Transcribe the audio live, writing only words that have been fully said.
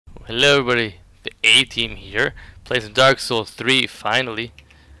Hello everybody, the A team here, playing some Dark Souls 3 finally.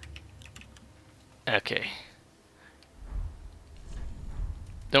 Okay.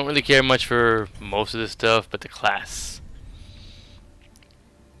 Don't really care much for most of this stuff, but the class.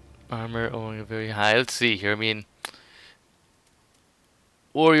 Armor only very high. Let's see here, I mean,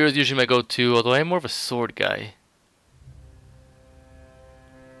 warrior is usually my go-to, although I'm more of a sword guy.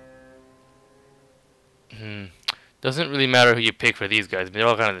 Doesn't really matter who you pick for these guys, they're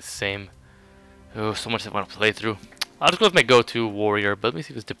all kind of the same. Oh, so much I want to play through. I'll just go with my go-to warrior, but let me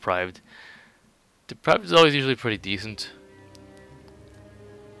see if it's deprived. Deprived is always usually pretty decent.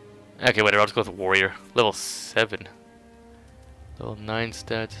 Okay, whatever, I'll just go with warrior. Level 7. Level 9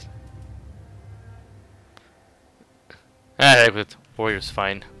 stats. Heck with it. Warrior's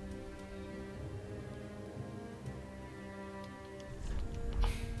fine.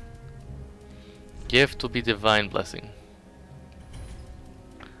 Gift will be divine blessing.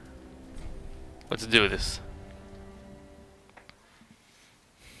 Let's do this.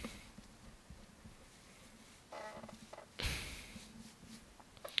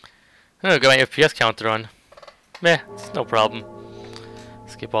 Oh, got my FPS counter on. Meh, it's no problem.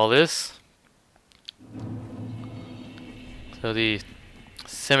 Skip all this. So the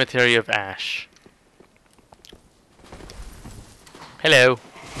Cemetery of Ash. Hello.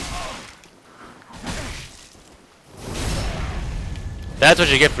 That's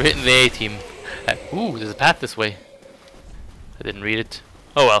what you get for hitting the A team. Ooh, there's a path this way. I didn't read it.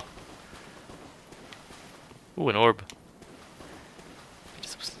 Oh well. Ooh, an orb.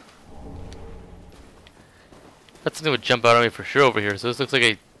 That something would jump out on me for sure over here. So this looks like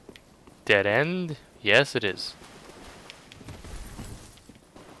a dead end. Yes, it is.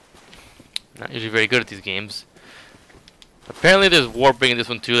 Not usually very good at these games. Apparently there's warping in this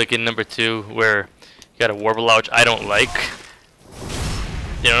one too, like in number 2, where you got a warp a lot, which I don't like.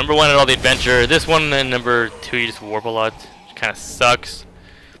 You know, number 1 had all the adventure. This one and number 2 you just warp a lot. Which kind of sucks.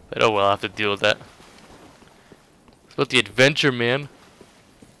 But oh well, I'll have to deal with that. It's about the adventure, man.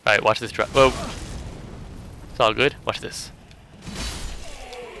 Alright, watch this drop. Whoa. It's all good. Watch this.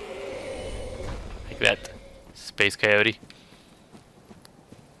 Like that. Space Coyote.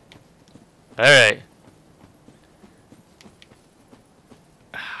 Alright.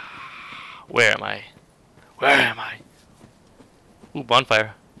 Where am I? Where am I? Ooh,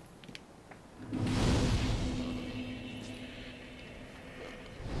 bonfire.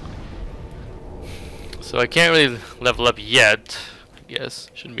 So I can't really level up yet. I guess.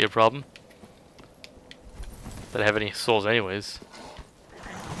 Shouldn't be a problem. But I have any souls anyways.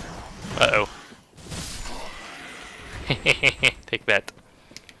 Uh-oh. Take that.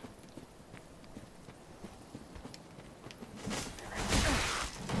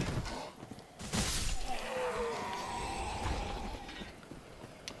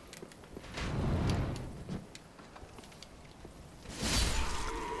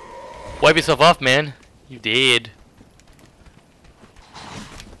 Wipe yourself off, man. You did.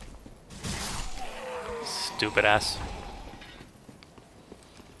 Stupid ass.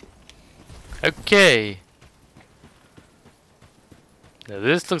 Okay. Now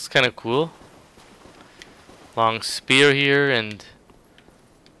this looks kind of cool. Long spear here and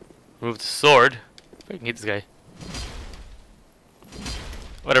remove the sword. If I can hit this guy.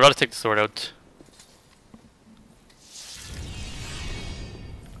 Whatever, I'll just take the sword out.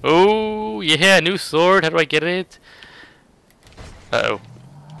 Oh, yeah, new sword. How do I get it? Uh-oh.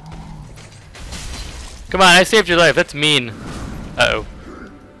 Come on, I saved your life. That's mean. Uh-oh.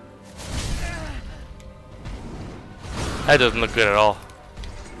 That doesn't look good at all.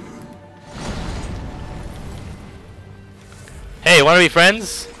 Hey, wanna be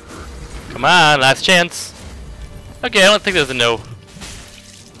friends? Come on, last chance. Okay, I don't think there's a no.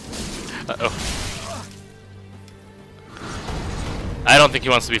 Uh-oh. I don't think he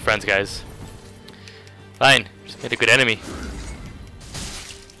wants to be friends, guys. Fine, just made a good enemy.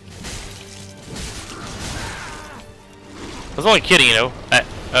 I was only kidding, you know.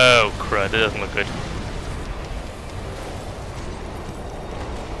 Oh, crud, that doesn't look good.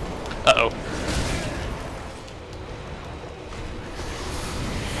 Uh-oh.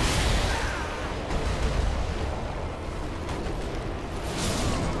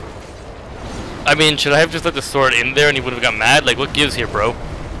 I mean, should I have just let the sword in there and he would have got mad? Like, what gives here, bro?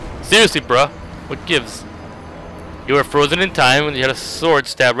 Seriously, bro. What gives? You were frozen in time when you had a sword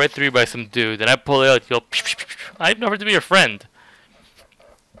stabbed right through you by some dude. Then I pull it out, you'll... I've never to be your friend.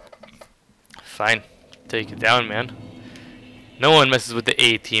 Fine. Take it down, man. No one messes with the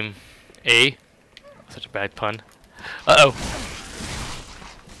A team. A? Such a bad pun. Uh-oh.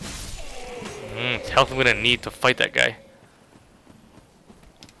 It's health I'm gonna need to fight that guy.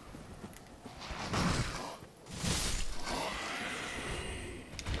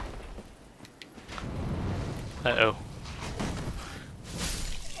 Uh-oh.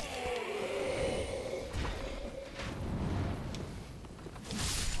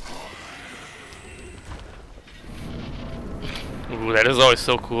 Ooh, that is always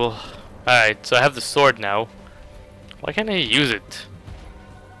so cool. Alright, so I have the sword now. Why can't I use it?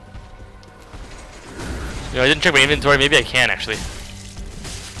 You know, I didn't check my inventory. Maybe I can, actually.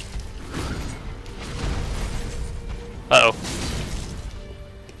 Uh-oh.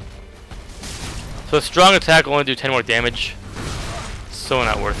 So a strong attack will only do 10 more damage. So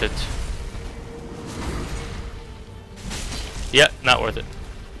not worth it. Yeah, not worth it.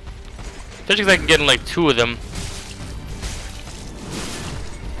 Especially because I can get in like 2 of them.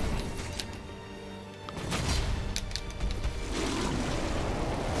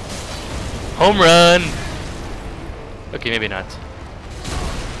 Home run! Okay, maybe not.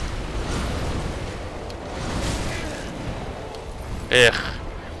 Ugh.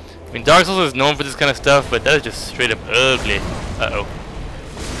 I mean, Dark Souls is known for this kind of stuff, but that is just straight up ugly. Uh-oh.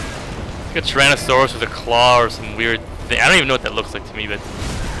 Like a Tyrannosaurus with a claw or some weird thing. I don't even know what that looks like to me, but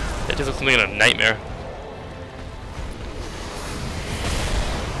that just looks like a nightmare.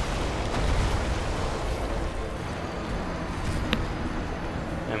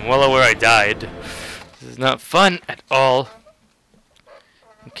 I'm well aware I died. This is not fun at all.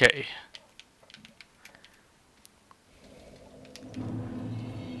 Okay.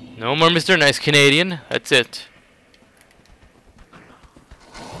 No more Mr. Nice Canadian. That's it.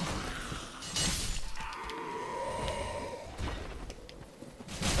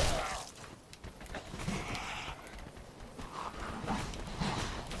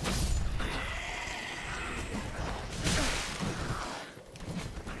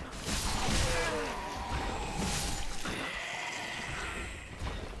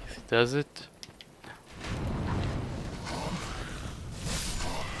 Does it?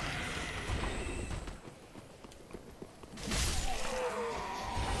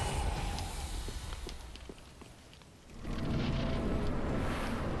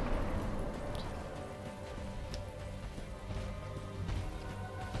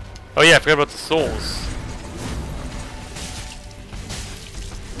 Oh yeah, I forgot about the souls.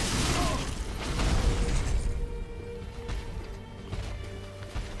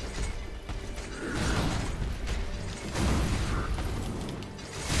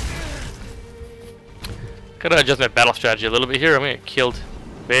 Gotta adjust my battle strategy a little bit here. I'm gonna get killed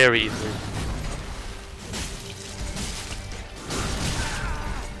very easily.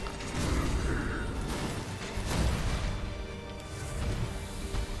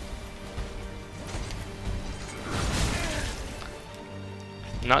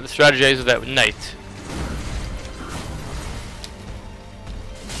 Not the strategy I use with that knight.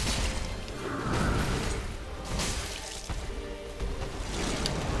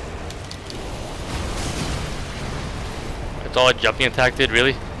 That's all a jumping attack did,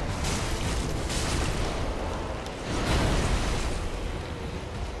 really?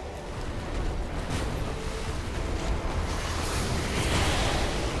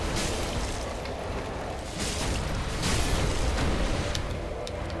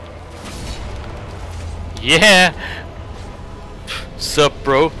 Yeah! Sup,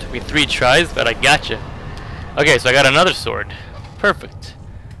 bro? Took me 3 tries, but I gotcha. Okay, so I got another sword. Perfect.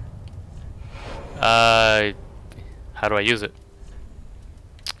 How do I use it?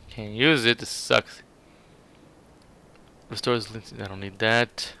 Can't use it. This sucks. Restores. I don't need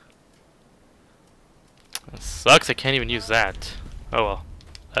that. That sucks. I can't even use that. Oh well.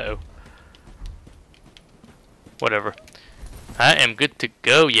 Uh-oh. Whatever. I am good to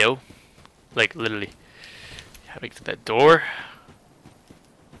go, yo. Like, literally. How do I get to that door?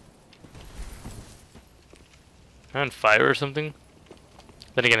 Am I on fire or something?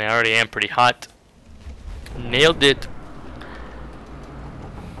 Then again, I already am pretty hot. Nailed it.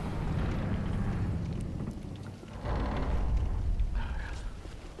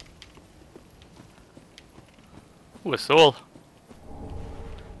 Ooh, a soul.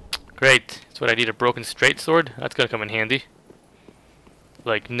 Great. That's what I need, a broken straight sword. That's gonna come in handy.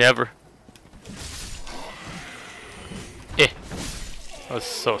 Like never. Eh. That was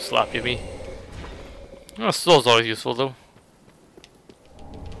so sloppy of me. Oh, soul's always useful though.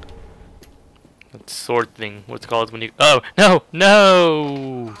 That sword thing. What's it called when you... Oh! No!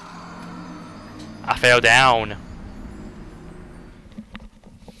 No! I fell down.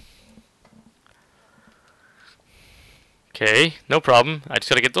 Okay, no problem. I just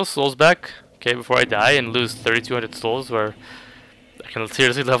gotta get those souls back. Okay, before I die and lose 3,200 souls where I can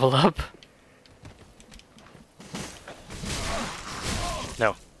seriously level up.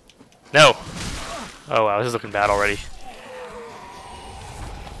 No. No! Oh wow, this is looking bad already.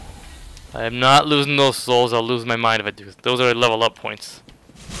 I am not losing those souls. I'll lose my mind if I do. Those are level up points.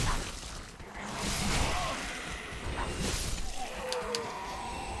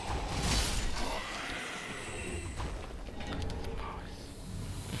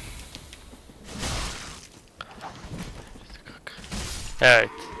 Alright.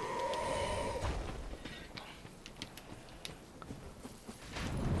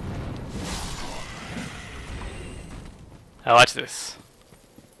 Now watch this.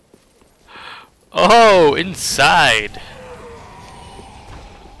 Oh, inside.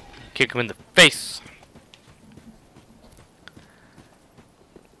 Kick him in the face.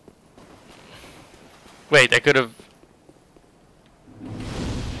 Wait, I could have.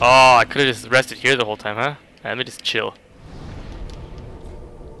 Oh, I could have just rested here the whole time, huh? Let me just chill.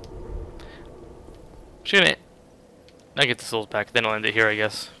 Shoot it. I get the souls back, then I'll end it here, I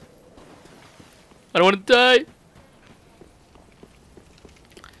guess. I don't want to die.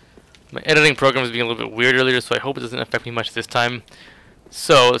 My editing program was being a little bit weird earlier, so I hope it doesn't affect me much this time.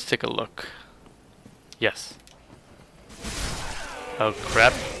 So, let's take a look. Yes. Oh,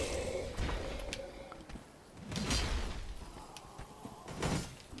 crap.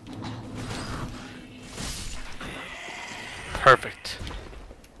 Perfect.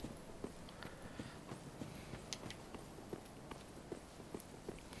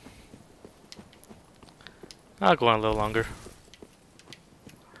 I'll go on a little longer.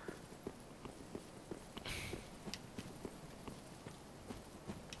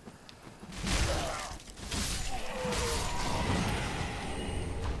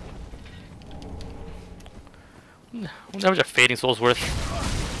 How much a fading soul's worth?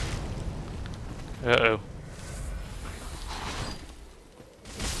 Uh-oh.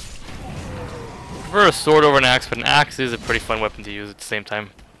 I prefer a sword over an axe, but an axe is a pretty fun weapon to use at the same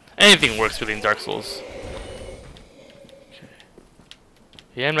time. Anything works really in Dark Souls. Okay.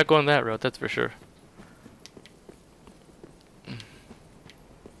 Yeah, I'm not going that route, that's for sure.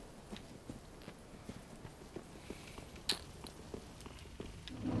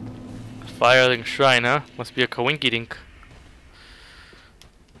 Firelink Shrine, huh? Must be a coinky dink.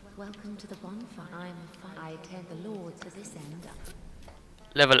 Welcome to the bonfire. I attend the lords for this end.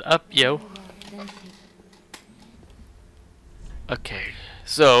 Level up, yo. Okay,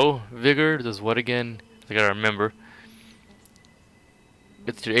 so vigor does what again? I gotta remember.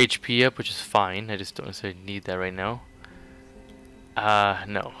 Gets your HP up, which is fine. I just don't necessarily need that right now.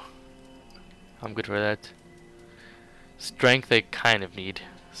 No. I'm good for that. Strength I kind of need.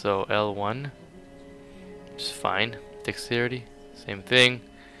 So L1, which is fine. Dexterity, same thing.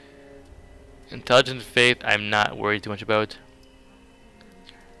 Intelligence, faith, I'm not worried too much about.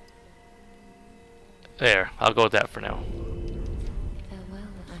 There, I'll go with that for now. Farewell,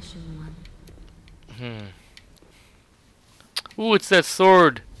 Ashen One. Ooh, it's that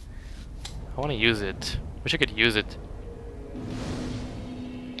sword. I want to use it. Wish I could use it.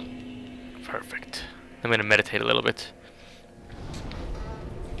 Perfect. I'm gonna meditate a little bit.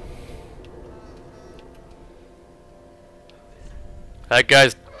 Alright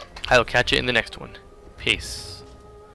guys, I'll catch you in the next one. Peace.